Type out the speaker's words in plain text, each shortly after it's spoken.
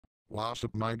What's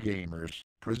up, my gamers?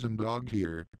 Prison Dog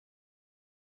here.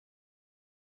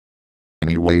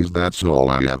 Anyways, that's all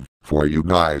I have for you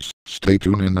guys. Stay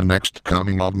tuned in the next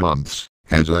coming of months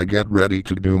as I get ready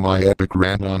to do my epic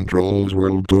rant on Trolls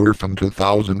World Tour from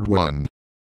 2001.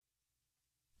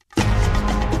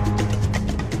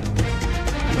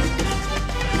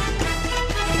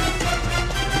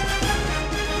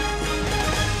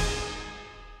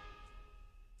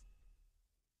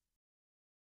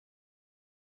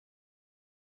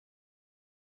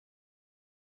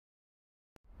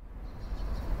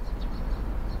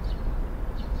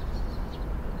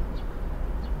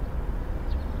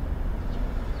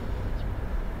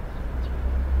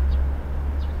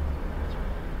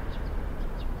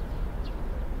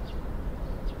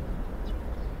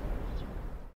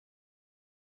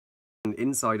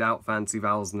 Inside Out fan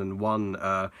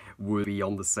 2001 would be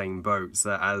on the same boat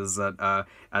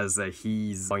as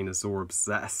he's dinosaur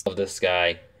obsessed. Of this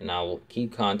guy, and I will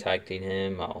keep contacting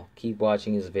him. I'll keep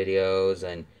watching his videos,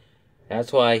 and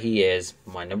that's why he is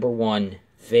my #1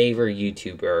 favorite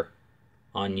YouTuber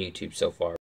on YouTube so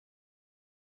far.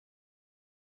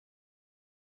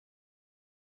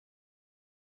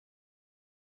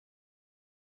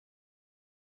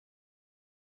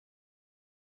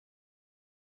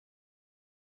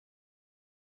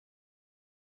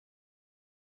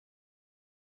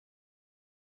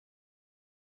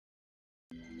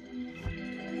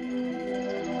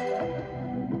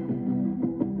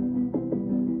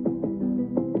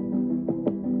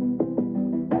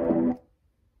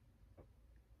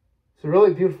 It's a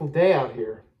really beautiful day out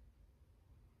here.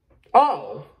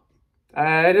 Oh!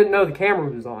 I didn't know the camera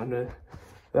was on.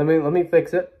 Let me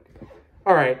fix it.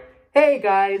 Alright. Hey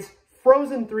guys!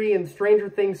 Frozen 3 and Stranger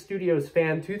Things Studios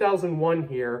fan 2001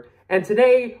 here. And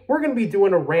today, we're going to be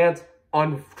doing a rant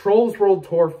on Trolls World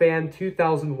Tour fan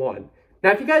 2001. Now,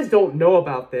 if you guys don't know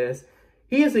about this,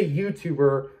 he is a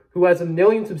YouTuber who has 1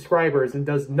 million subscribers and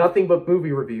does nothing but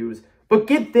movie reviews. But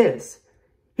get this!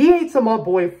 He hates on my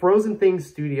boy Frozen Things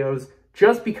Studios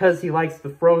just because he likes the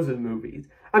Frozen movies.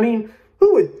 I mean,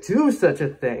 who would do such a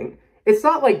thing? It's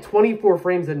not like 24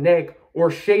 Frames of Nick or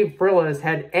Shave Frilla has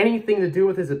had anything to do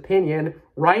with his opinion,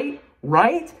 right?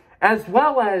 Right? As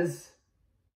well as...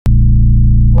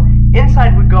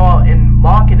 Inside would go out and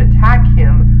mock and attack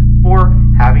him for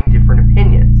having different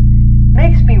opinions.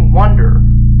 Makes me wonder,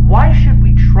 why should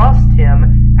we trust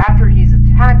him after he's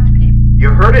attacked people? You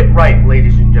heard it right,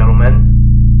 ladies and gentlemen.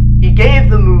 He gave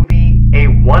the movie a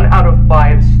 1 out of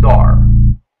 5 star.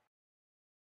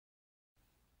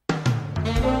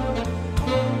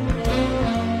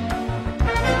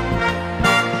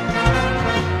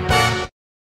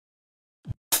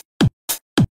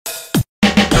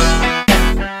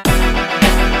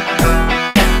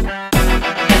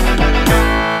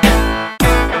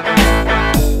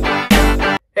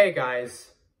 Hey guys,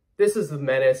 this is the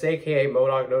Menace, aka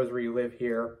MODOK Knows Where You Live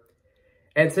here.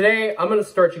 And today, I'm going to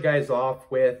start you guys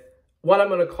off with what I'm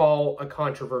going to call a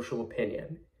controversial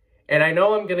opinion. And I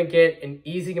know I'm going to get an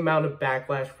easy amount of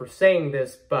backlash for saying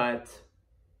this, but...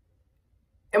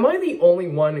 am I the only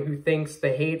one who thinks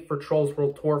the hate for Trolls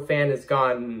World Tour fan has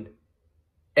gotten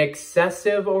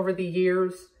excessive over the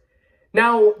years?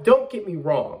 Now, don't get me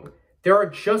wrong. There are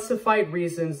justified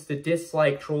reasons to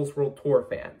dislike Trolls World Tour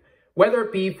fan, whether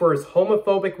it be for his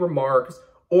homophobic remarks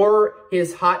or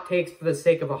his hot takes for the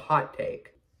sake of a hot take.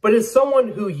 But as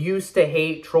someone who used to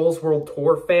hate Trolls World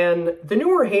Tour fan, the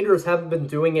newer haters haven't been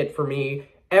doing it for me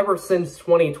ever since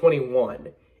 2021.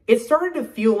 It started to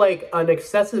feel like an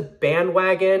excessive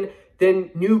bandwagon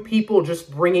than new people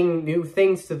just bringing new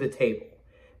things to the table.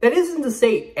 That isn't to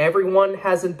say everyone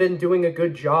hasn't been doing a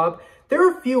good job. There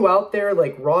are a few out there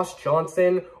like Ross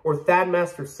Johnson or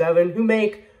Thadmaster7 who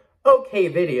make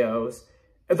okay videos.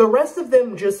 The rest of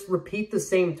them just repeat the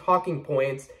same talking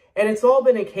points, and it's all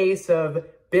been a case of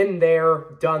been there,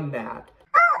 done that.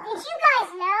 Oh, did you guys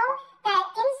know that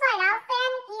Inside Out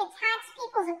fan, he attacks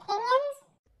people's opinions?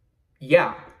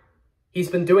 Yeah, he's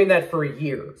been doing that for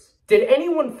years. Did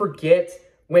anyone forget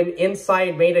when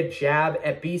Inside made a jab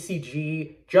at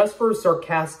BCG just for a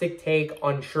sarcastic take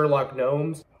on Sherlock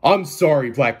Gnomes? I'm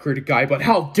sorry, Black Critic Guy, but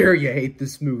how dare you hate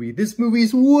this movie? This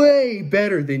movie's way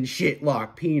better than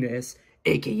Shitlock Penis,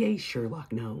 aka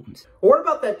Sherlock Gnomes. Or what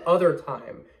about that other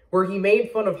time where he made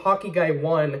fun of Hockey Guy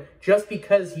 1 just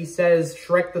because he says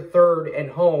Shrek the Third and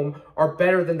Home are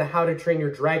better than the How to Train Your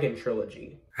Dragon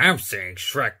trilogy? I'm saying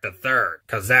Shrek the Third,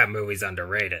 cause that movie's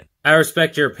underrated. I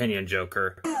respect your opinion,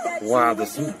 Joker. Wow,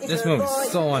 this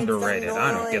movie's so underrated.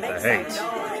 I don't get the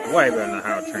hate. Way better than the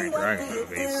How to Train Your Dragon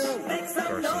movies,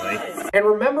 personally. And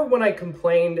remember when I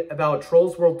complained about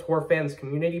Trolls World Tour fans'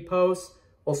 community posts?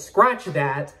 Well, scratch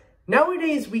that.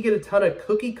 Nowadays, we get a ton of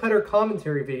cookie-cutter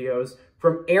commentary videos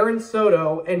from Aaron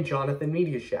Soto and Jonathan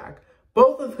Mediashack,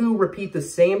 both of who repeat the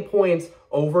same points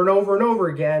over and over and over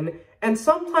again, and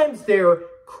sometimes their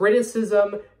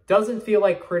criticism doesn't feel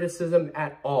like criticism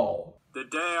at all. The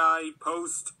day I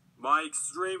post my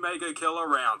extreme mega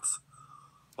killer rant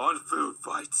on food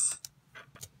fights.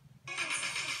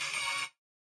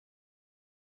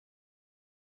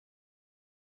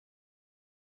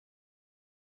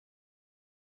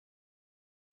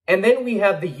 And then we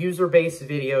have the user-based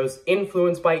videos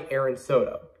influenced by Aaron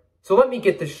Soto. So let me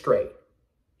get this straight.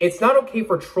 It's not okay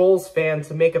for Trolls fans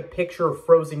to make a picture of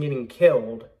Frozen getting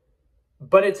killed,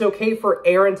 but it's okay for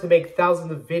Aaron to make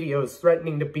thousands of videos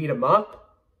threatening to beat him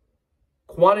up?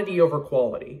 Quantity over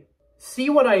quality. See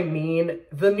what I mean?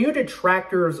 The new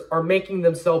detractors are making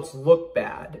themselves look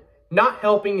bad. Not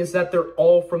helping is that they're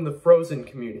all from the Frozen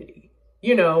community.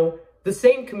 You know, the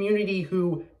same community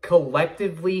who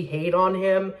collectively hate on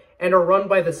him and are run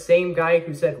by the same guy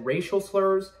who said racial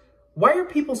slurs. Why are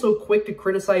people so quick to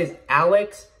criticize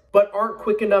Alex, but aren't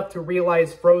quick enough to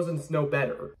realize Frozen's no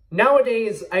better?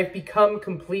 Nowadays, I've become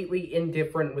completely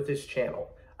indifferent with his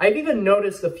channel. I've even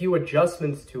noticed a few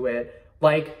adjustments to it,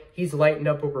 like he's lightened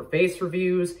up over face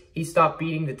reviews, he stopped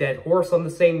beating the dead horse on the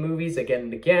same movies again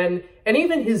and again, and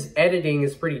even his editing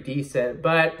is pretty decent,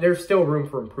 but there's still room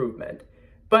for improvement.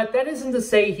 But that isn't to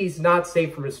say he's not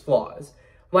safe from his flaws.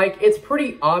 Like, it's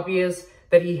pretty obvious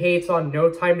that he hates on No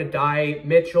Time to Die,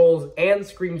 Mitchell's, and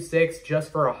Scream 6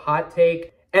 just for a hot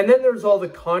take. And then there's all the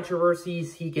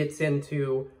controversies he gets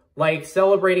into, like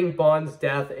celebrating Bond's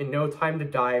death in No Time to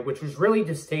Die, which was really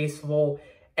distasteful,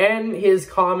 and his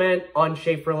comment on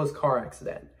Shea Frilla's car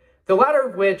accident. The latter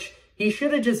of which, he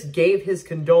should have just gave his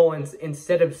condolence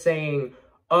instead of saying,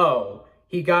 oh,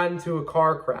 he got into a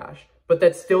car crash. But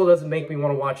that still doesn't make me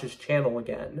want to watch his channel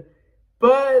again.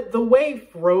 But the way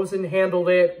Frozen handled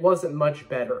it wasn't much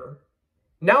better.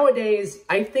 Nowadays,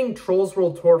 I think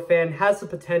Trollsworldtour fan has the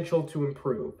potential to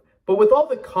improve. But with all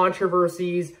the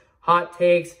controversies, hot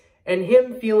takes, and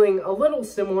him feeling a little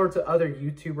similar to other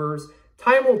YouTubers,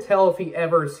 time will tell if he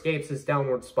ever escapes his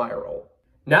downward spiral.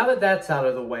 Now that that's out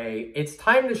of the way, it's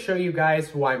time to show you guys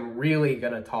who I'm really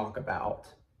gonna talk about.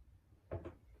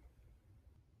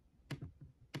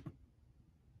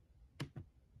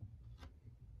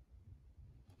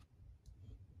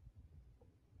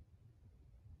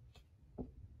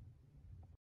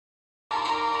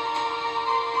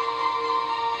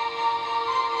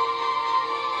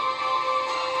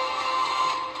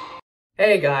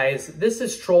 Hey guys, this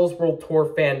is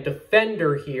Trollsworldtour fan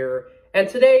Defender here, and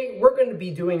today we're going to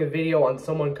be doing a video on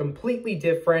someone completely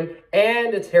different,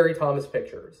 and it's Harry Thomas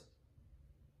Pictures.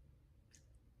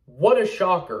 What a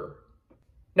shocker.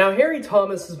 Now, Harry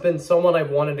Thomas has been someone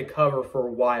I've wanted to cover for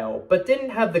a while, but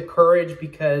didn't have the courage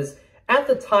because at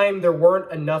the time there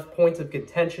weren't enough points of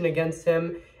contention against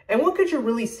him, and what could you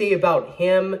really say about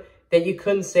him that you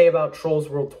couldn't say about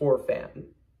Trollsworldtour fan?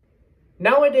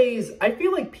 Nowadays, I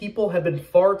feel like people have been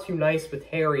far too nice with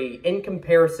Harry in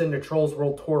comparison to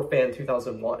Trollsworldtour fan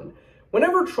 2001.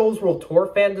 Whenever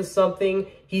Trollsworldtour fan does something,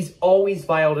 he's always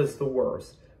viled as the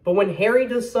worst. But when Harry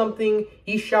does something,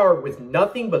 he's showered with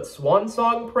nothing but swan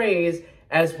song praise,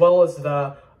 as well as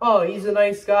the, oh, he's a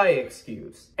nice guy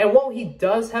excuse. And while he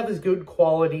does have his good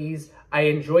qualities, I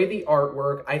enjoy the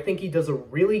artwork, I think he does a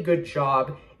really good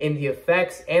job in the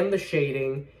effects and the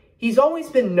shading. He's always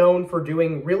been known for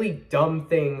doing really dumb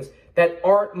things that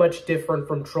aren't much different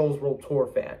from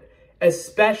Trollsworldtour fan,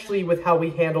 especially with how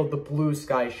he handled the Blue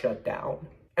Sky shutdown.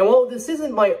 And while this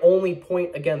isn't my only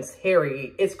point against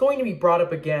Harry, it's going to be brought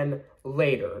up again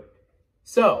later.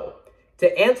 So,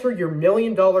 to answer your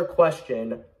million-dollar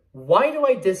question, why do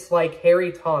I dislike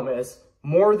Harry Thomas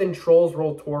more than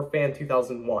Trollsworldtour fan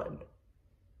 2001?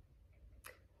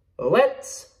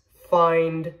 Let's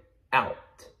find out.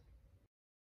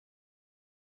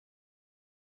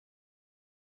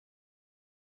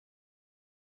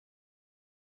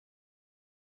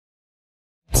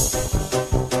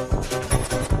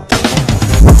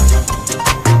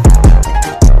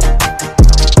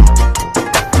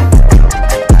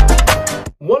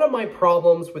 One of my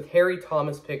problems with Harry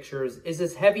Thomas Pictures is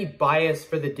his heavy bias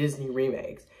for the Disney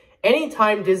remakes.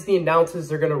 Anytime Disney announces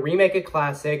they're going to remake a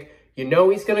classic, you know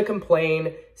he's going to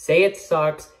complain, say it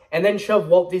sucks, and then shove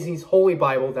Walt Disney's Holy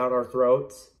Bible down our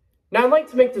throats. Now, I'd like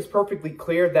to make this perfectly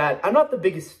clear that I'm not the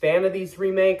biggest fan of these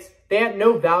remakes. They had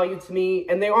no value to me,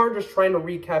 and they are just trying to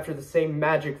recapture the same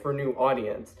magic for a new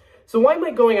audience. So why am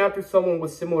I going after someone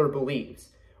with similar beliefs?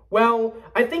 Well,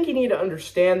 I think you need to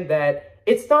understand that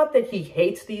it's not that he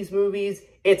hates these movies,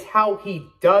 it's how he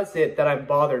does it that I'm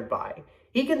bothered by.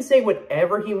 He can say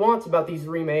whatever he wants about these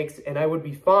remakes and I would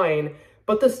be fine,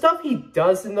 but the stuff he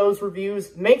does in those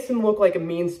reviews makes him look like a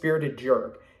mean-spirited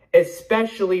jerk,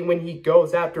 especially when he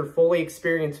goes after fully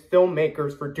experienced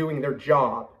filmmakers for doing their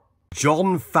job.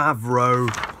 Jon Favreau,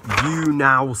 you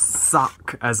now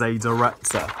suck as a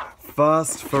director.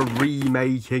 First for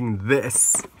remaking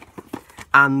this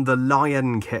and The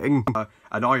Lion King.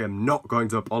 And I am not going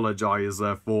to apologise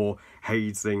for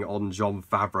hating on Jon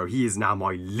Favreau. He is now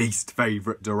my least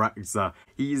favourite director.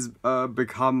 He's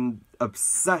become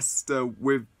obsessed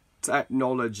with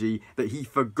technology that he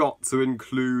forgot to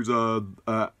include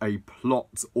a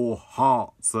plot or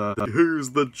heart.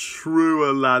 Who's the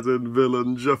true Aladdin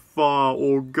villain, Jafar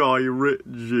or Guy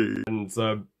Ritchie? And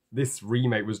this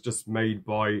remake was just made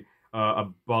by a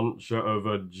bunch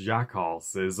of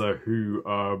jackasses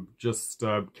who just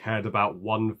cared about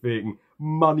one thing: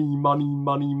 money, money,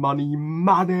 money, money,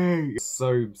 money!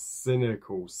 So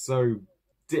cynical, so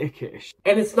dickish.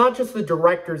 And it's not just the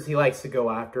directors he likes to go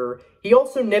after. He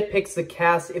also nitpicks the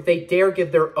cast if they dare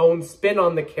give their own spin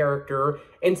on the character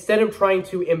instead of trying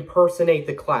to impersonate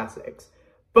the classics.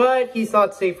 But he's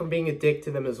not safe from being a dick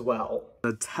to them as well.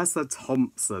 Tessa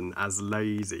Thompson as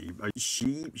Lady,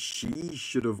 she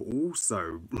should have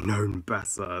also known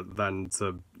better than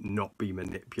to not be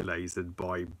manipulated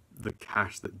by the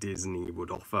cash that Disney would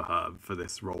offer her for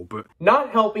this role. But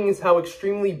not helping is how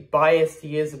extremely biased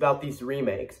he is about these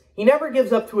remakes. He never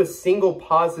gives up to a single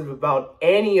positive about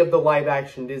any of the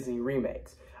live-action Disney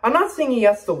remakes. I'm not saying he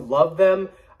has to love them.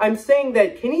 I'm saying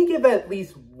that, can he give at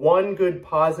least one good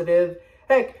positive?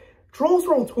 Heck,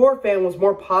 Trollsworldtour fan was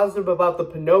more positive about the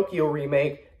Pinocchio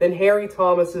remake than Harry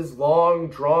Thomas's long,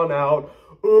 drawn-out,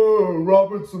 "Oh,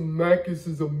 Robert Zemeckis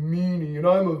is a meanie and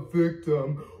I'm a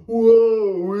victim.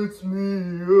 Whoa, it's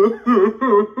me."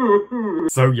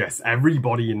 So yes,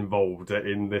 everybody involved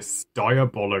in this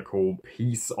diabolical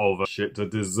piece of shit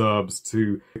deserves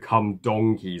to become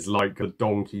donkeys, like the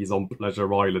donkeys on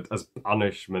Pleasure Island, as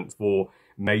punishment for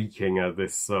making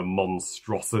this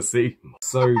monstrosity.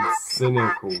 So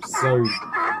cynical, so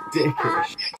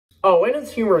dickish. Oh, and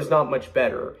his humor is not much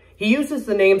better. He uses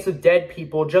the names of dead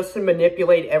people just to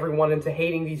manipulate everyone into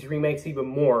hating these remakes even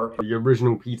more. The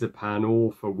original Peter Pan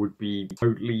author would be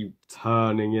totally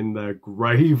turning in their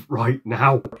grave right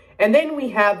now. And then we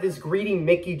have this greedy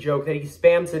Mickey joke that he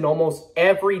spams in almost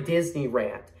every Disney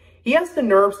rant. He has the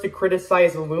nerves to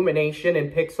criticize Illumination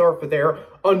and Pixar for their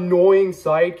annoying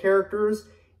side characters,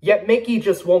 yet Mickey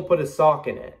just won't put a sock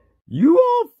in it. You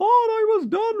all thought I was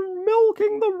done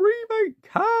milking the remake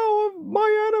cow of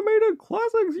my animated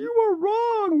classics. You were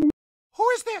wrong. Who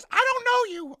is this? I don't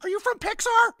know you. Are you from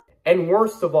Pixar? And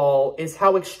worst of all is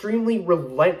how extremely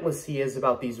relentless he is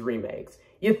about these remakes.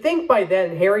 You'd think by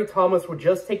then Harry Thomas would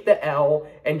just take the L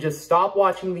and just stop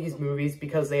watching these movies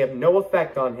because they have no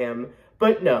effect on him,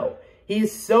 but no. He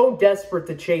is so desperate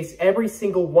to chase every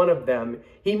single one of them,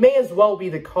 he may as well be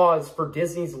the cause for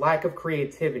Disney's lack of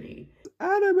creativity.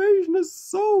 Animation is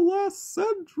so last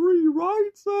century,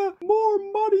 right? More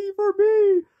money for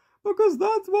me, because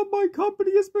that's what my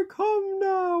company has become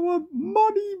now,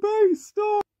 money-based.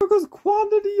 Because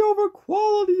quantity over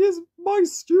quality is my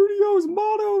studio's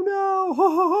motto now, ha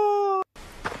ha ha!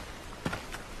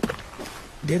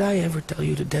 Did I ever tell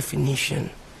you the definition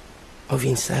of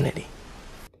insanity?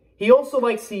 He also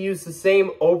likes to use the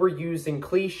same overused and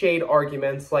cliched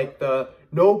arguments like the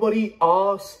 "nobody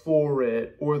asked for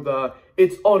it" or the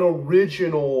 "it's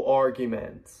unoriginal"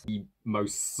 arguments. He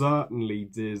most certainly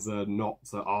did not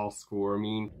to ask for, I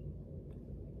mean...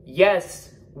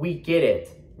 Yes, we get it.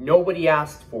 Nobody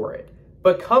asked for it.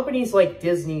 But companies like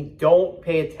Disney don't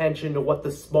pay attention to what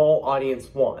the small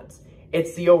audience wants.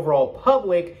 It's the overall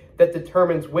public that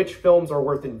determines which films are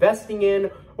worth investing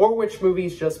in or which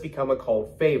movies just become a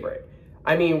cult favorite.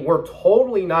 I mean, we're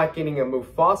totally not getting a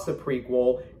Mufasa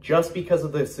prequel just because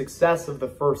of the success of the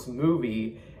first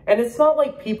movie, and it's not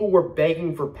like people were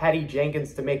begging for Patty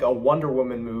Jenkins to make a Wonder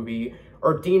Woman movie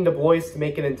or Dean DeBlois to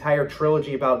make an entire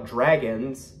trilogy about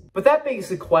dragons. But that begs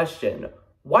the question,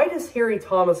 why does Harry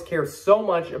Thomas care so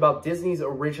much about Disney's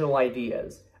original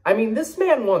ideas? I mean, this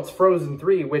man wants Frozen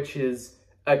 3, which is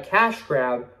a cash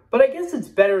grab, but I guess it's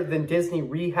better than Disney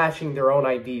rehashing their own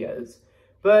ideas.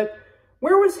 But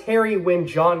where was Harry when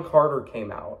John Carter came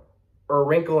out? Or A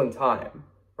Wrinkle in Time?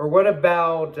 Or what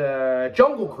about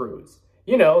Jungle Cruise?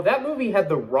 You know, that movie had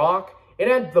The Rock, it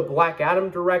had the Black Adam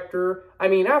director. I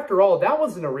mean, after all, that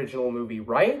was an original movie,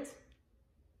 right?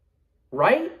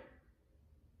 Right?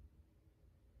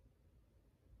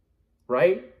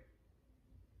 Right?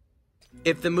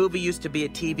 If the movie used to be a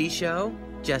TV show,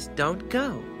 just don't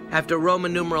go. After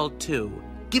Roman numeral 2,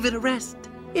 give it a rest.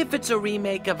 If it's a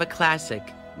remake of a classic,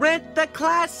 rent the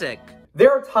classic.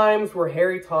 There are times where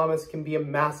Harry Thomas can be a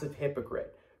massive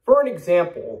hypocrite. For an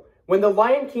example, when the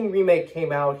Lion King remake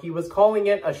came out, he was calling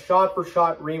it a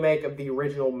shot-for-shot remake of the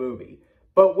original movie.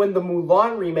 But when the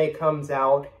Mulan remake comes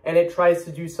out and it tries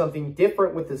to do something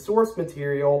different with the source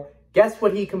material, guess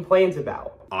what he complains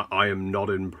about? I am not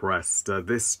impressed.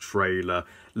 This trailer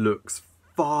looks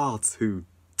far too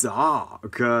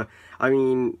dark. I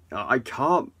mean, I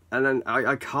can't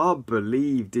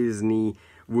believe Disney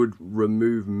would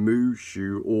remove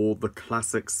Mushu or the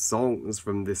classic songs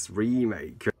from this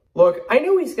remake. Look, I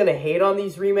know he's gonna hate on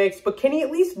these remakes, but can he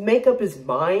at least make up his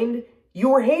mind? You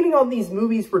were hating on these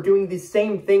movies for doing the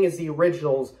same thing as the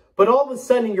originals, but all of a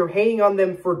sudden you're hating on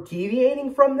them for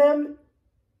deviating from them?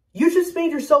 You just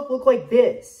made yourself look like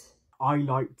this. I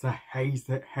like to hate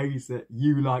it.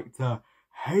 You like to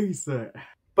hate it.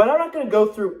 But I'm not going to go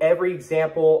through every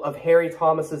example of Harry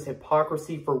Thomas's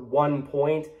hypocrisy for one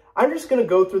point. I'm just going to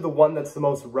go through the one that's the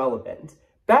most relevant.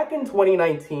 Back in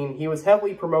 2019, he was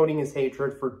heavily promoting his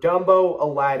hatred for Dumbo,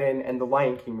 Aladdin, and the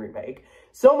Lion King remake.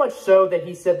 So much so that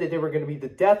he said that they were going to be the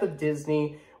death of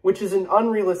Disney, which is an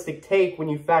unrealistic take when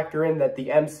you factor in that the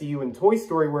MCU and Toy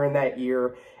Story were in that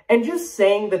year. And just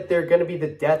saying that they're going to be the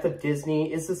death of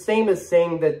Disney is the same as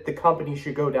saying that the company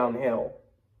should go downhill.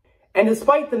 And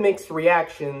despite the mixed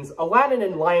reactions, Aladdin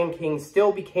and Lion King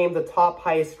still became the top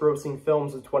highest grossing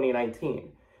films of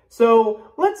 2019.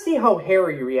 So let's see how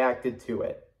Harry reacted to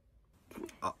it.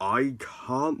 I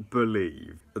can't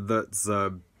believe that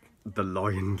the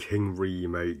Lion King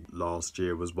remake last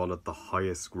year was one of the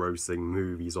highest grossing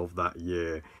movies of that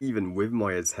year. Even with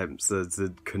my attempts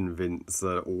to convince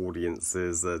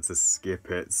audiences to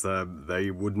skip it,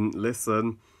 they wouldn't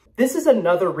listen. This is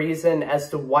another reason as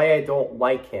to why I don't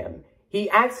like him. He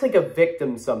acts like a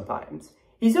victim sometimes.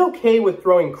 He's okay with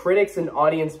throwing critics and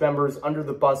audience members under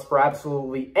the bus for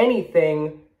absolutely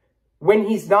anything when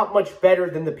he's not much better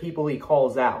than the people he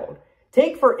calls out.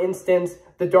 Take, for instance,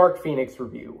 the Dark Phoenix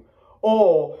review.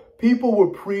 Oh, people were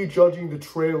prejudging the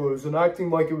trailers and acting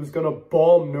like it was gonna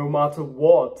bomb no matter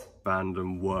what.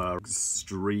 Fandom were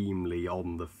extremely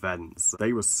on the fence.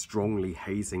 They were strongly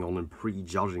hating on and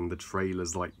prejudging the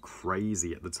trailers like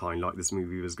crazy at the time, like this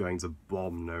movie was going to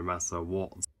bomb no matter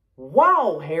what.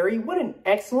 Wow, Harry, what an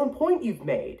excellent point you've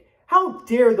made. How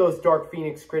dare those Dark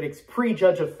Phoenix critics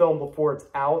prejudge a film before it's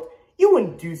out? You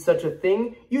wouldn't do such a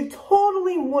thing. You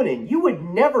totally wouldn't. You would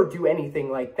never do anything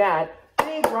like that.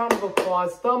 Big round of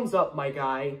applause, thumbs up, my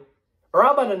guy. Or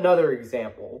how about another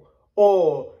example?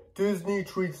 Oh, Disney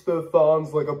treats their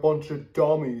fans like a bunch of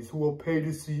dummies who will pay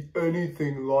to see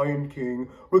anything Lion King,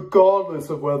 regardless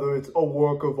of whether it's a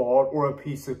work of art or a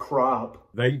piece of crap.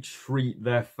 They treat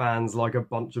their fans like a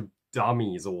bunch of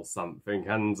dummies or something,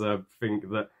 and think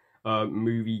that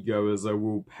moviegoers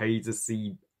will pay to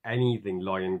see anything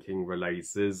Lion King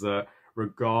related,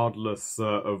 regardless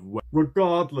of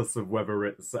whether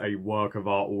it's a work of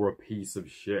art or a piece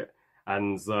of shit.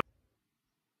 And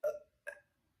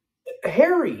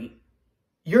Harry,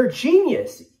 you're a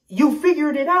genius. You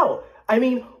figured it out. I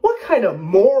mean, what kind of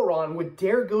moron would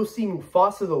dare go see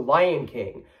Mufasa the Lion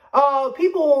King?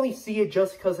 People only see it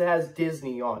just because it has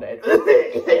Disney on it.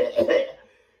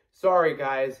 Sorry,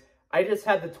 guys. I just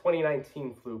had the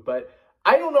 2019 flu, but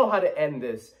I don't know how to end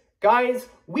this. Guys,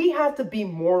 we have to be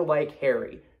more like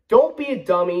Harry. Don't be a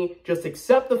dummy. Just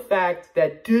accept the fact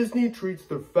that Disney treats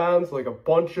their fans like a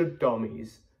bunch of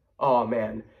dummies. Aw,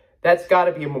 man. That's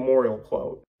gotta be a memorial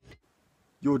quote.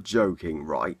 You're joking,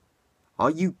 right? Are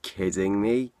you kidding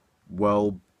me?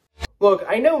 Well... Look,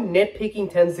 I know nitpicking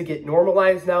tends to get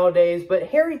normalized nowadays, but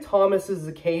Harry Thomas is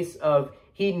the case of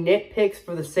he nitpicks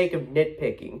for the sake of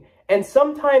nitpicking. And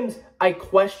sometimes I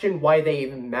question why they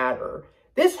even matter.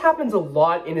 This happens a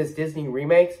lot in his Disney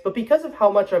remakes, but because of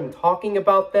how much I'm talking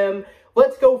about them,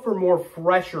 let's go for more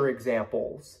fresher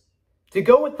examples. To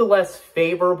go with the less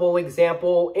favorable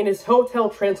example, in his Hotel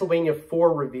Transylvania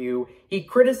 4 review, he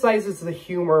criticizes the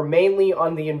humor mainly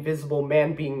on the Invisible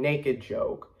Man being naked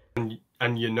joke.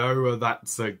 And you know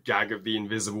that's a gag of the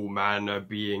Invisible Man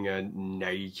being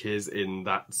naked in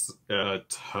that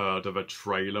turd of a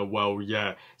trailer. Well,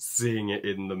 yeah, seeing it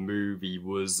in the movie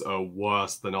was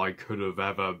worse than I could have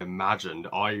ever imagined.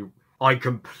 I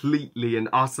completely and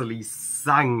utterly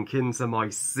sank into my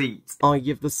seat. I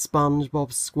give the SpongeBob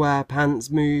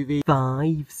SquarePants movie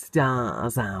 5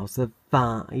 stars out of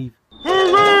 5.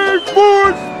 Hooray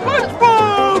for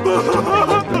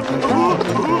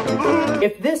SpongeBob!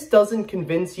 If this doesn't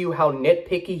convince you how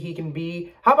nitpicky he can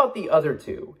be, how about the other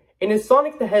two? In his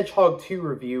Sonic the Hedgehog 2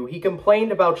 review, he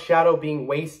complained about Shadow being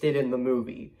wasted in the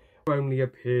movie. Only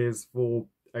appears for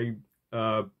a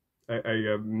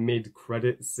a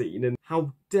mid-credit scene, and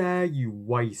how dare you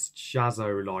waste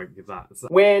Shazzo like that?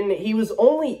 When he was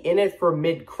only in it for a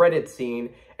mid-credit scene,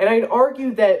 and I'd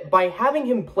argue that by having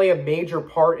him play a major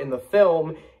part in the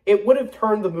film, it would have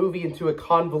turned the movie into a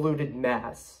convoluted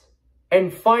mess.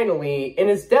 And finally, in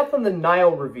his Death on the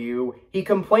Nile review, he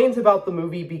complains about the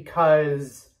movie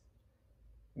because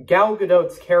Gal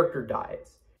Gadot's character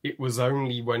dies. It was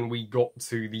only when we got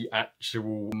to the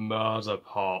actual murder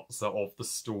parts of the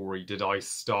story did I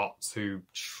start to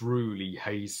truly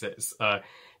hate it.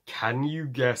 Can you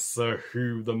guess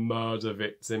who the murder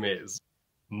victim is?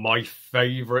 My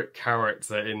favourite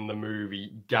character in the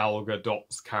movie, Gal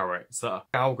Gadot's character.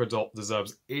 Gal Gadot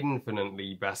deserves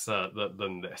infinitely better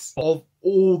than this. Of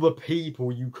all the people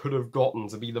you could have gotten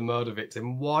to be the murder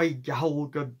victim, why Gal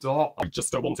Gadot? I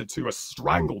just wanted to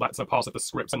strangle that part of the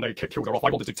script and they killed her off. I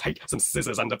wanted to take some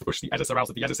scissors and push the editor out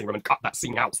of the editing room and cut that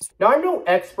scene out. Now, I'm no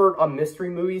expert on mystery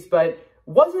movies, but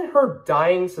wasn't her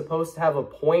dying supposed to have a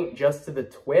point just to the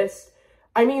twist?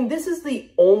 I mean, this is the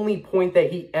only point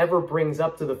that he ever brings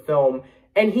up to the film,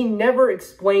 and he never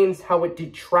explains how it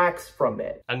detracts from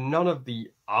it. And none of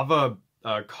the other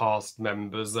cast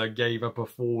members gave a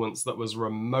performance that was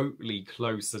remotely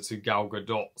closer to Gal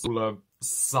Gadot's.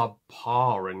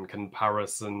 Subpar in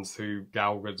comparison to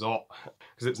Gal Gadot,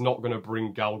 because it's not going to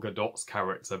bring Gal Gadot's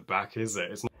character back, is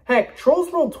it? Heck,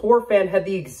 Trollsworldtour fan had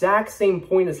the exact same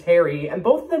point as Harry, and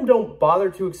both of them don't bother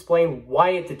to explain why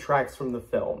it detracts from the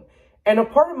film. And a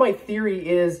part of my theory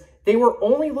is they were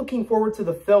only looking forward to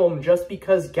the film just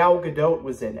because Gal Gadot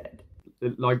was in it.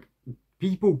 Like,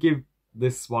 people give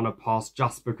this one a pass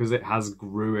just because it has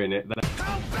Gru in it.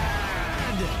 How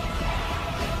bad?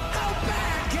 How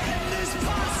bad can this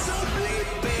possibly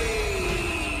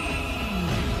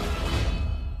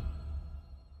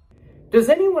be? Does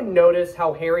anyone notice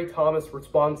how Harry Thomas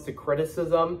responds to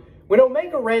criticism? When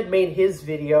Omega Red made his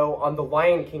video on the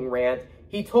Lion King rant,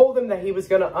 he told him that he was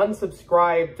going to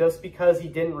unsubscribe just because he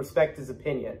didn't respect his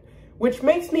opinion. Which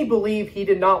makes me believe he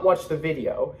did not watch the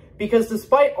video, because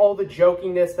despite all the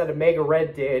jokiness that Omega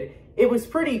Red did, it was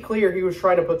pretty clear he was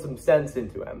trying to put some sense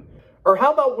into him. Or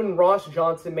how about when Ross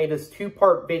Johnson made his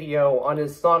 2-part video on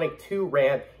his Sonic 2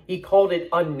 rant, he called it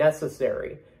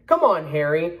unnecessary. Come on,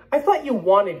 Harry, I thought you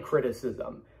wanted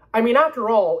criticism. I mean, after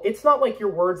all, it's not like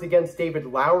your words against David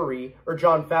Lowery or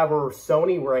Jon Favreau or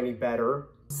Sony were any better.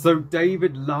 So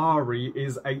David Lowery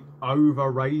is a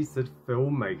overrated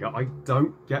filmmaker. I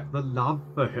don't get the love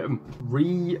for him.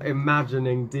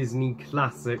 Reimagining Disney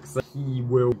classics, he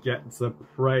will get the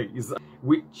praise,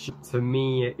 which to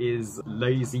me is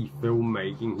lazy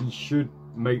filmmaking. He should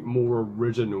make more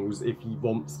originals if he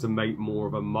wants to make more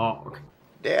of a mark.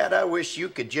 Dad, I wish you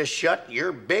could just shut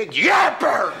your big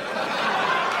yapper!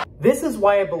 This is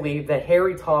why I believe that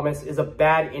Harry Thomas is a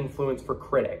bad influence for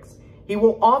critics. He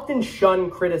will often shun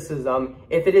criticism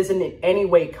if it isn't in any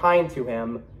way kind to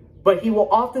him, but he will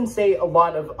often say a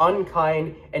lot of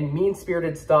unkind and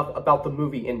mean-spirited stuff about the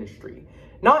movie industry.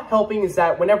 Not helping is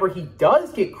that whenever he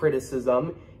does get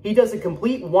criticism, he does a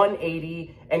complete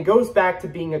 180 and goes back to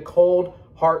being a cold,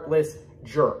 heartless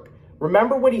jerk.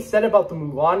 Remember what he said about the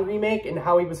Mulan remake and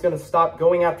how he was going to stop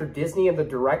going after Disney and the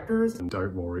directors? And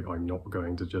don't worry, I'm not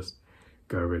going to just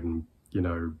go in, you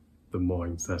know, the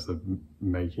mindset of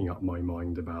making up my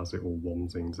mind about it or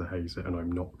wanting to hate it, and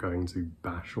I'm not going to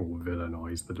bash or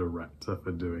villainize the director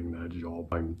for doing their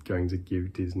job. I'm going to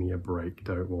give Disney a break,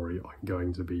 don't worry. I'm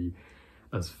going to be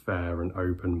as fair and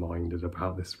open-minded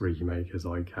about this remake as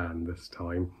I can this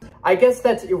time. I guess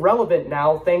that's irrelevant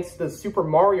now thanks to the Super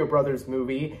Mario Brothers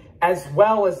movie, as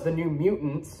well as the New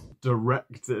Mutants.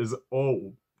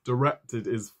 Directed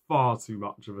is far too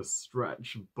much of a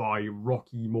stretch by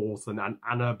Rocky Morton and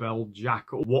Annabelle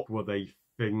Jackal. What were they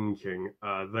thinking?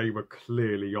 They were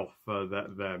clearly off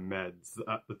their meds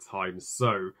at the time.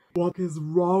 So, what is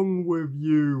wrong with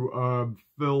you,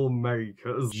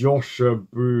 filmmakers? Joshua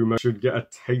Boom should get a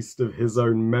taste of his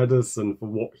own medicine for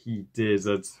what he did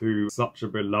to such a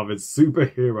beloved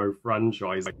superhero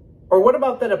franchise. Or what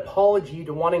about that apology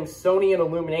to wanting Sony and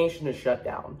Illumination to shut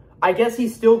down? I guess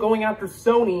he's still going after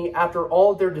Sony after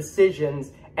all of their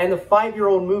decisions and the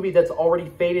 5-year-old movie that's already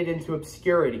faded into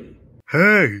obscurity.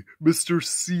 Hey, Mr.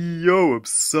 CEO of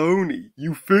Sony,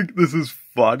 you think this is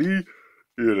funny?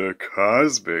 In a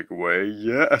cosmic way,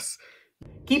 yes.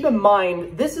 Keep in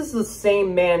mind, this is the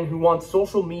same man who wants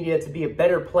social media to be a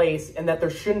better place and that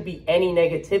there shouldn't be any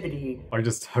negativity. I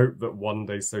just hope that one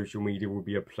day social media will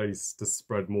be a place to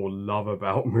spread more love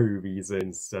about movies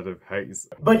instead of hate.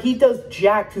 But he does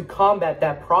jack to combat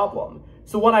that problem.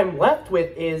 So what I'm left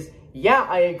with is, yeah,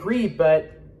 I agree,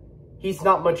 but he's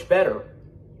not much better.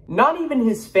 Not even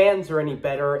his fans are any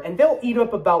better, and they'll eat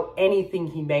up about anything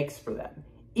he makes for them,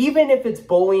 even if it's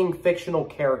bullying fictional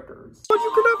characters. But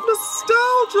you can have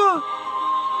nostalgia!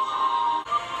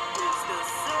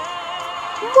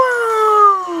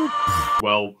 Wow!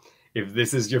 Well, if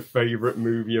this is your favourite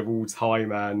movie of all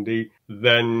time, Andy,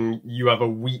 then you have a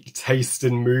weak taste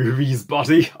in movies,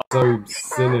 buddy. So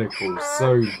cynical,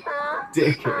 so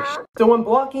dickish. So when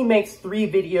Blocky makes 3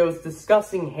 videos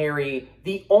discussing Harry,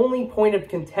 the only point of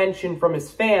contention from his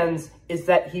fans is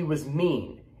that he was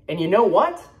mean. And you know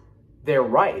what? They're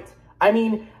right. I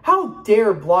mean, how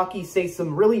dare Blocky say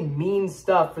some really mean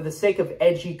stuff for the sake of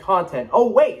edgy content? Oh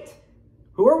wait,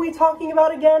 who are we talking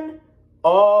about again?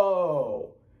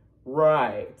 Oh,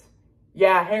 right.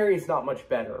 Yeah, Harry's not much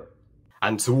better.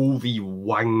 And to all the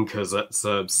wankers at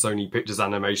Sony Pictures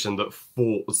Animation that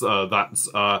thought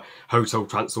that Hotel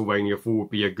Transylvania 4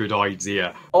 would be a good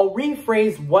idea. I'll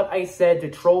rephrase what I said to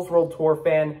Trollsworldtour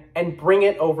fan and bring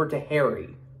it over to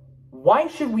Harry. Why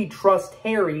should we trust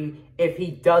Harry if he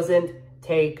doesn't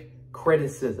take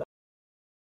criticism?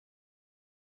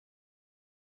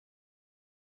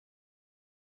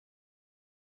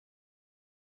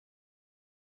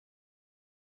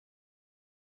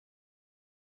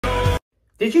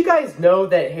 Did you guys know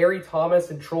that Harry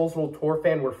Thomas and Trollsworldtour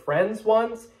fan were friends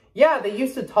once? Yeah, they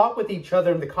used to talk with each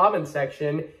other in the comment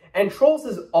section, and Trolls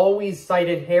has always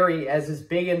cited Harry as his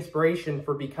big inspiration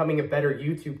for becoming a better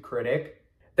YouTube critic.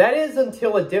 That is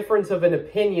until a difference of an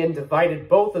opinion divided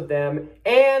both of them,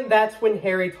 and that's when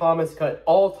Harry Thomas cut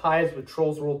all ties with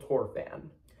Trollsworldtour fan.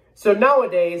 So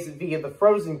nowadays, via the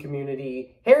Frozen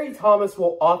community, Harry Thomas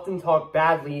will often talk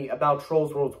badly about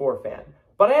Trollsworldtour fan.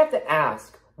 But I have to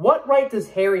ask, what right does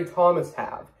Harry Thomas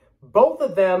have? Both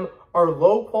of them are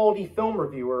low-quality film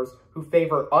reviewers who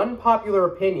favor unpopular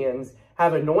opinions,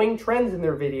 have annoying trends in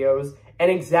their videos, and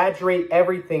exaggerate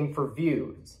everything for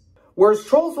views. Whereas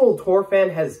Trollsworldtour fan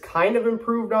has kind of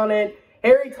improved on it,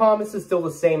 Harry Thomas is still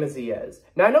the same as he is.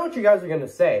 Now, I know what you guys are going to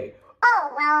say. Oh,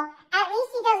 well, at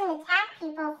least he doesn't attack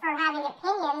people for having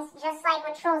opinions, just like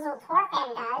what Trollsworldtour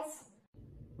fan does.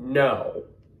 No.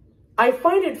 I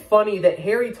find it funny that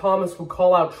Harry Thomas will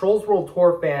call out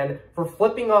Trollsworldtour fan for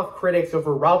flipping off critics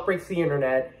over Ralph Breaks the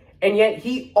Internet, and yet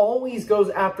he always goes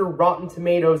after Rotten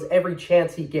Tomatoes every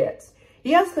chance he gets.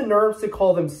 He has the nerves to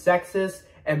call them sexist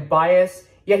and biased,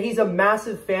 yet he's a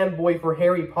massive fanboy for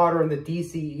Harry Potter and the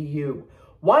DCEU.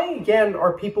 Why again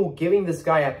are people giving this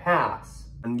guy a pass?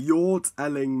 And you're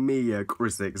telling me,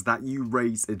 critics, that you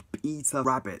rated Peter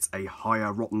Rabbit a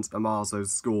higher Rotten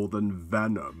Tomatoes score than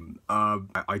Venom?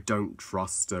 I don't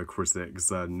trust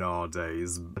critics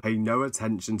nowadays. Pay no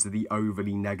attention to the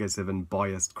overly negative and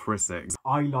biased critics.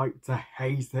 I like to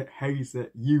hate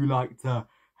it. You like to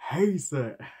hate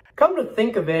it. Come to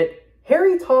think of it,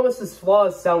 Harry Thomas's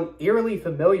flaws sound eerily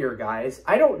familiar, guys.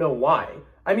 I don't know why.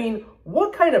 I mean,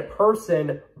 what kind of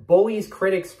person bullies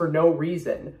critics for no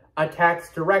reason,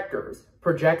 attacks directors,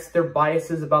 projects their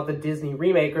biases about the Disney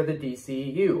remake or the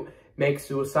DCEU, makes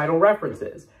suicidal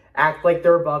references, act like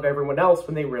they're above everyone else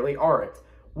when they really aren't?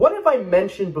 What have I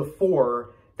mentioned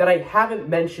before that I haven't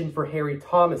mentioned for Harry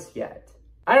Thomas yet?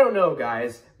 I don't know,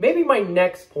 guys. Maybe my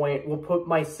next point will put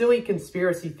my silly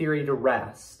conspiracy theory to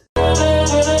rest.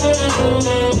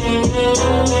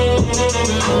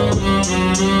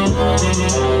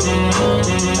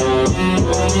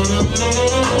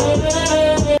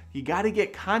 You gotta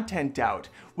get content out.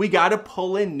 We gotta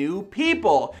pull in new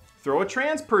people. Throw a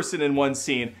trans person in one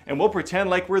scene, and we'll pretend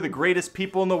like we're the greatest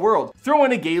people in the world. Throw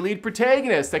in a gay lead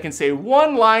protagonist that can say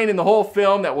one line in the whole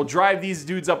film that will drive these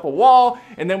dudes up a wall,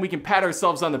 and then we can pat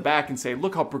ourselves on the back and say,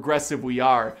 look how progressive we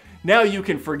are. Now you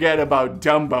can forget about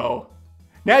Dumbo.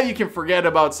 Now you can forget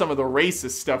about some of the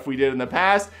racist stuff we did in the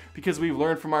past because we've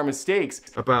learned from our mistakes.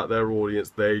 About their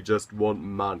audience, they just want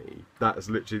money. That's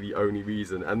literally the only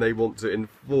reason. And they want to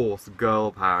enforce girl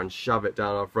power and shove it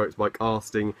down our throats by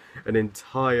casting an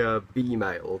entire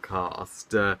female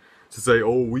cast to say,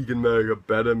 oh, we can make a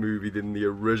better movie than the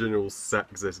original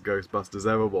sexist Ghostbusters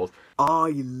ever was.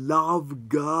 I love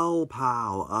girl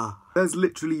power. There's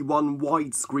literally one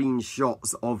widescreen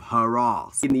shot of her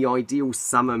ass in the ideal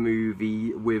summer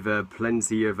movie with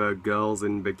plenty of girls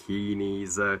in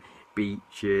bikinis,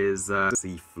 beaches,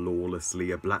 see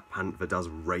flawlessly. A Black Panther does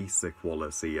race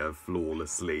equality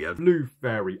flawlessly. Blue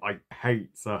Fairy, I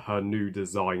hate her new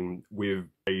design with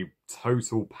a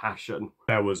total passion.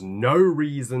 There was no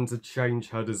reason to change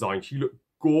her design. She looked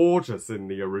gorgeous in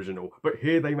the original, but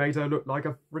here they made her look like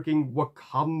a freaking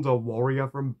Wakanda warrior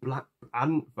from Black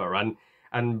Panther,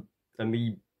 and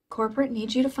the... Corporate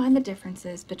needs you to find the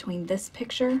differences between this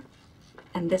picture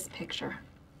and this picture.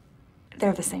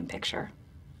 They're the same picture.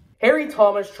 Harry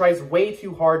Thomas tries way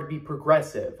too hard to be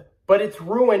progressive, but it's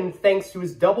ruined thanks to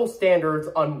his double standards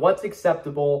on what's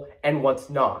acceptable and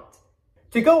what's not.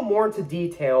 To go more into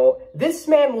detail, this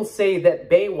man will say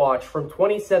that Baywatch from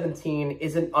 2017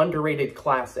 is an underrated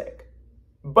classic.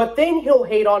 But then he'll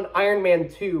hate on Iron Man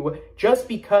 2 just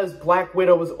because Black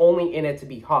Widow was only in it to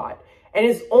be hot. And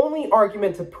his only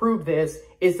argument to prove this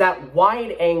is that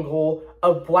wide angle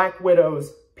of Black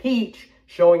Widow's peach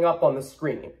showing up on the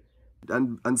screen.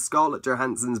 And Scarlett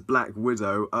Johansson's Black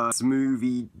Widow, this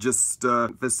movie just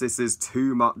emphasizes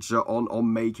too much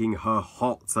on making her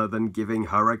hotter than giving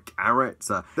her a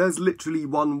character. There's literally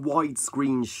one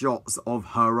widescreen shot of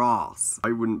her ass.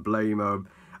 I wouldn't blame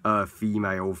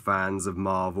female fans of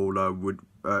Marvel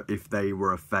if they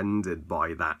were offended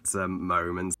by that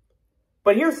moment.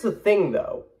 But here's the thing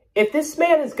though, if this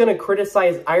man is going to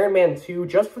criticize Iron Man 2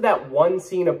 just for that one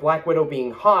scene of Black Widow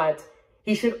being hot,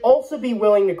 he should also be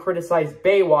willing to criticize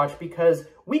Baywatch because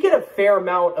we get a fair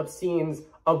amount of scenes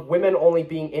of women only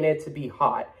being in it to be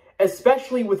hot,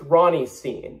 especially with Ronnie's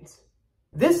scenes.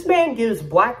 This man gives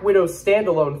Black Widow's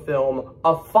standalone film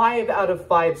a 5 out of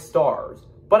 5 stars,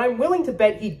 but I'm willing to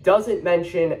bet he doesn't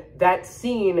mention that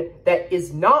scene that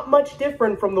is not much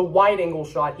different from the wide-angle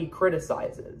shot he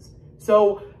criticizes.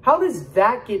 So how does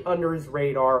that get under his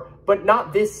radar, but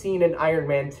not this scene in Iron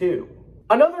Man 2?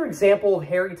 Another example of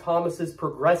Harry Thomas's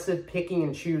progressive picking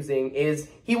and choosing is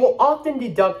he will often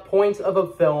deduct points of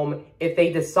a film if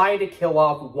they decide to kill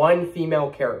off one female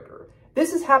character.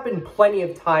 This has happened plenty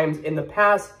of times in the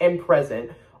past and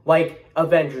present, like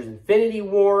Avengers Infinity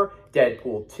War,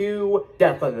 Deadpool 2,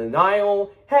 Death on the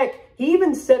Nile. Heck, he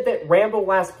even said that Rambo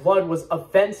Last Blood was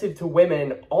offensive to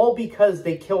women, all because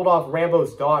they killed off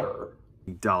Rambo's daughter.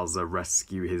 He does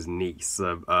rescue his niece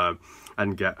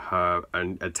and get her,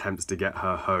 and attempts to get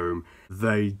her home.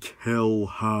 They kill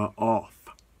her off.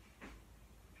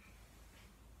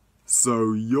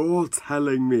 So you're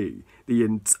telling me the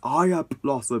entire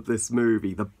plot of this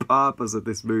movie, the purpose of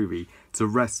this movie, to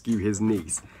rescue his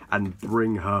niece and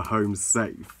bring her home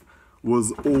safe,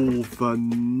 was all for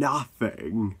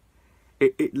nothing?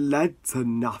 It led to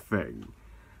nothing.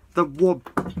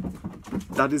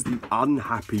 That is the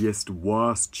unhappiest,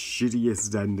 worst,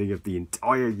 shittiest ending of the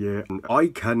entire year. And I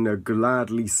can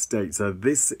gladly state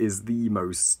this is the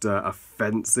most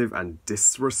offensive and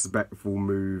disrespectful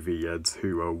movie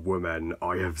to a woman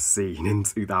I have seen in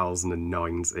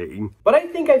 2019. But I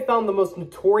think I found the most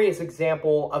notorious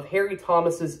example of Harry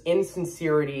Thomas's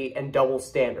insincerity and double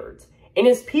standards. In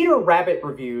his Peter Rabbit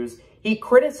reviews, he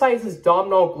criticizes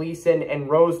Domhnall Gleeson and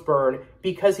Rose Byrne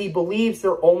because he believes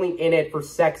they're only in it for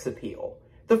sex appeal.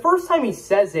 The first time he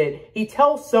says it, he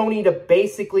tells Sony to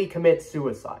basically commit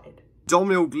suicide.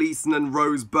 Domhnall Gleeson and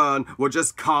Rose Byrne were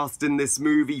just cast in this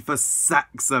movie for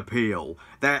sex appeal.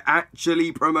 They're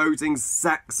actually promoting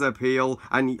sex appeal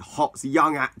and hot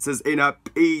young actors in a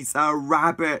Peter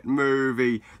Rabbit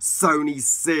movie. Sony,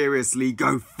 seriously,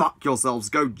 go fuck yourselves.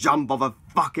 Go jump off a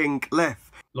fucking cliff.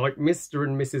 Like, Mr.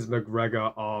 and Mrs.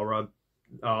 McGregor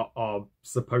are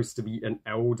supposed to be an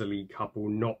elderly couple,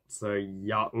 not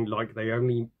young. Like, they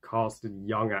only casted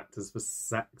young actors for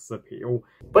sex appeal.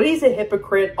 But he's a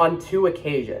hypocrite on 2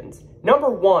 occasions. Number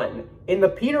 1, in the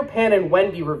Peter Pan and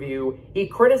Wendy review, he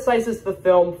criticizes the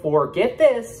film for, get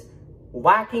this,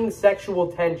 lacking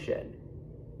sexual tension,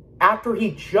 after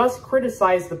he just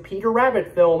criticized the Peter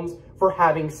Rabbit films for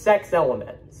having sex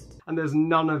elements. And there's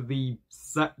none of the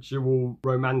sexual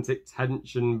romantic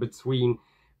tension between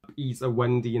Peter,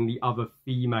 Wendy and the other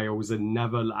females in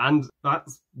Neverland. That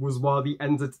was one of the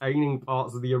entertaining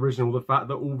parts of the original, the fact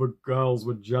that all the girls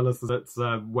were jealous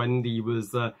that Wendy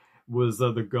was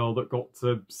the girl that got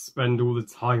to spend all the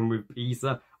time with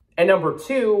Peter. And number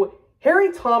 2,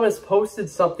 Harry Thomas posted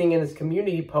something in his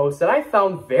community post that I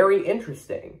found very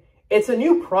interesting. It's a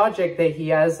new project that he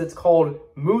has that's called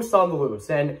Moose on the Loose,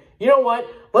 and you know what?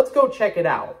 Let's go check it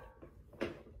out.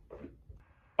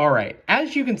 Alright,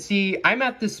 as you can see, I'm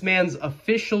at this man's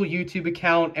official YouTube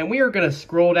account, and we are going to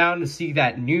scroll down to see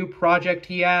that new project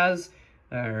he has.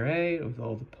 Alright, with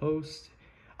all the posts.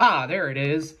 Ah, there it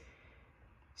is.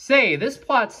 Say, this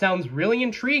plot sounds really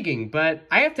intriguing, but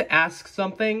I have to ask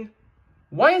something.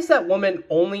 Why is that woman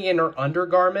only in her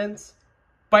undergarments?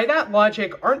 By that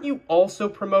logic, aren't you also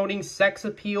promoting sex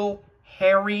appeal,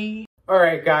 Harry?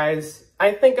 Alright guys,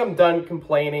 I think I'm done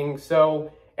complaining,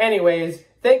 so anyways,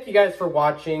 thank you guys for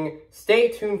watching. Stay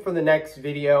tuned for the next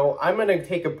video. I'm going to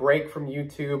take a break from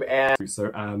YouTube and...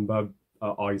 So Amber,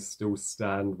 I still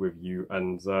stand with you,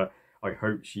 and I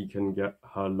hope she can get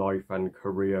her life and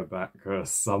career back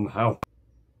somehow.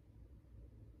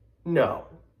 No.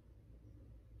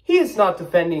 He is not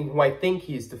defending who I think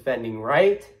he's defending,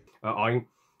 right? I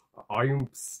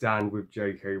stand with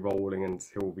J.K. Rowling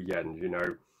until the end, you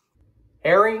know.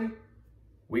 Harry,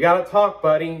 we gotta talk,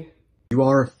 buddy. You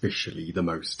are officially the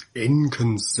most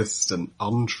inconsistent,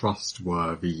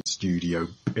 untrustworthy studio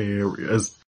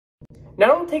areas. Now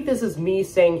don't take this as me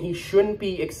saying he shouldn't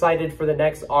be excited for the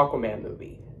next Aquaman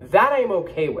movie. That I'm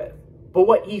okay with. But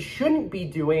what he shouldn't be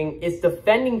doing is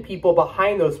defending people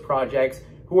behind those projects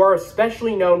who are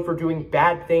especially known for doing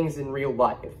bad things in real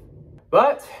life.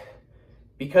 But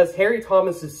because Harry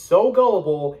Thomas is so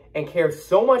gullible and cares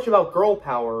so much about girl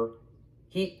power,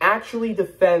 he actually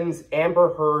defends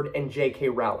Amber Heard and J.K.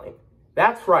 Rowling.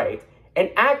 That's right,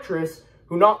 an actress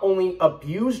who not only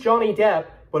abused Johnny Depp,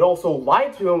 but also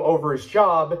lied to him over his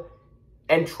job,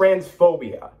 and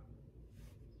transphobia.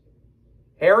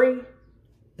 Harry,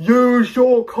 use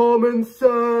your common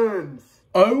sense!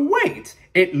 Oh wait,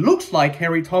 it looks like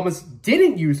Harry Thomas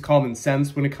didn't use common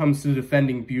sense when it comes to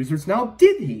defending abusers now,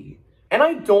 did he? And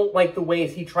I don't like the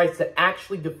ways he tries to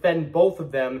actually defend both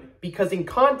of them, because in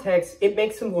context, it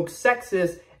makes him look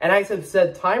sexist, and as I've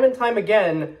said time and time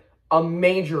again, a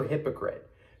major hypocrite.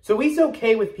 So he's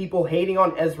okay with people hating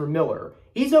on Ezra Miller.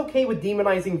 He's okay with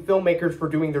demonizing filmmakers for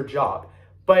doing their job.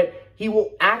 But he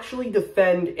will actually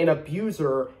defend an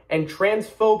abuser and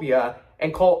transphobia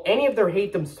and call any of their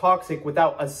hatedoms toxic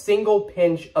without a single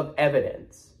pinch of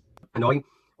evidence. And I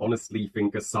honestly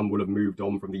think as some will have moved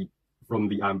on from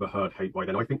the Amber Heard hate by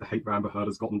then. I think the hate for Amber Heard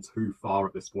has gotten too far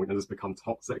at this point and has become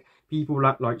toxic. People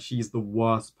act like she's the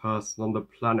worst person on the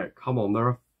planet. Come on, there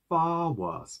are far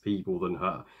worse people than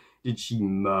her. Did she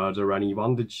murder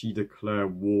anyone? Did she declare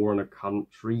war on a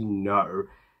country? No.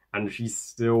 And she's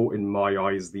still, in my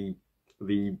eyes, the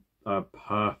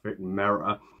perfect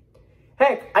mirror.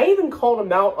 Heck, I even called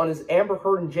him out on his Amber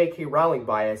Heard and J.K. Rowling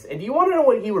bias, and do you want to know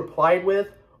what he replied with?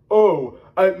 Oh,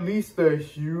 at least they're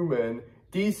human.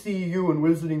 DCU and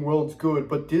Wizarding World's good,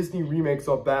 but Disney remakes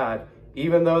are bad,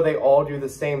 even though they all do the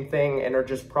same thing and are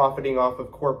just profiting off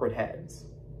of corporate heads.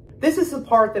 This is the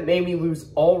part that made me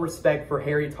lose all respect for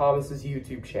Harry Thomas's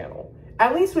YouTube channel.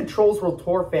 At least with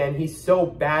Trollsworldtour fan, he's so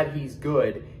bad he's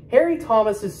good. Harry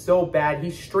Thomas is so bad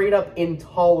he's straight up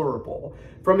intolerable.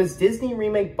 From his Disney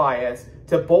remake bias,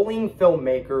 to bullying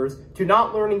filmmakers, to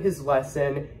not learning his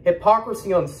lesson,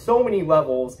 hypocrisy on so many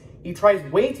levels, he tries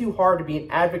way too hard to be an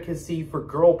advocacy for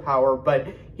girl power, but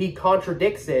he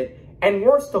contradicts it. And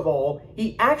worst of all,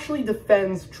 he actually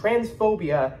defends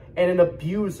transphobia and an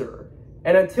abuser.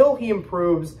 And until he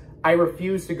improves, I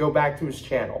refuse to go back to his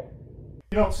channel.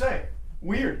 You don't say.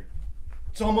 Weird.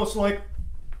 It's almost like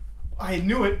I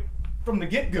knew it from the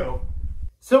get-go.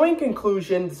 So in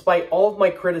conclusion, despite all of my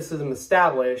criticism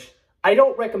established, I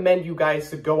don't recommend you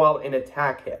guys to go out and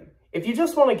attack him. If you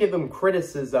just want to give him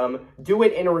criticism, do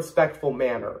it in a respectful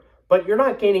manner. But you're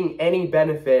not gaining any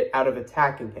benefit out of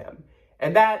attacking him.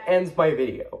 And that ends my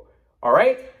video.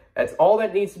 Alright? That's all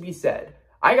that needs to be said.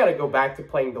 I gotta go back to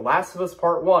playing The Last of Us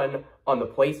Part 1 on the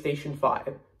PlayStation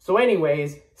 5. So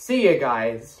anyways, see ya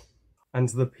guys! And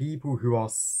to the people who are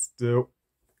still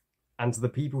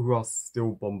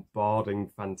bombarding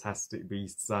Fantastic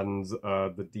Beasts and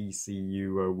the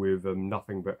DCU with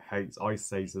nothing but hate, I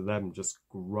say to them, just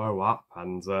grow up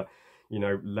and, you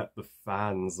know, let the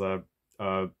fans,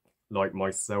 like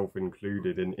myself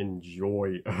included,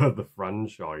 enjoy the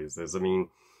franchises. I mean,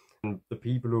 the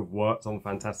people who have worked on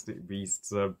Fantastic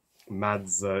Beasts,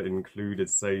 Mads included,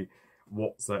 say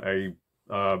what's a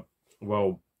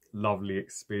well, lovely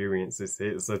experience this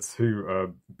is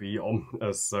to be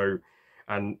on. So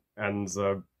and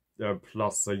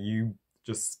plus you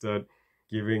just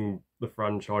giving the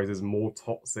franchises more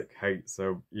toxic hate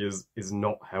so is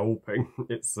not helping.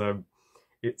 It's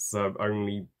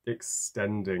only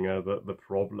extending the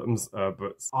problems.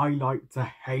 But I like to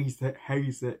hate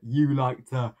it. You like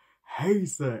to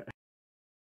hate it.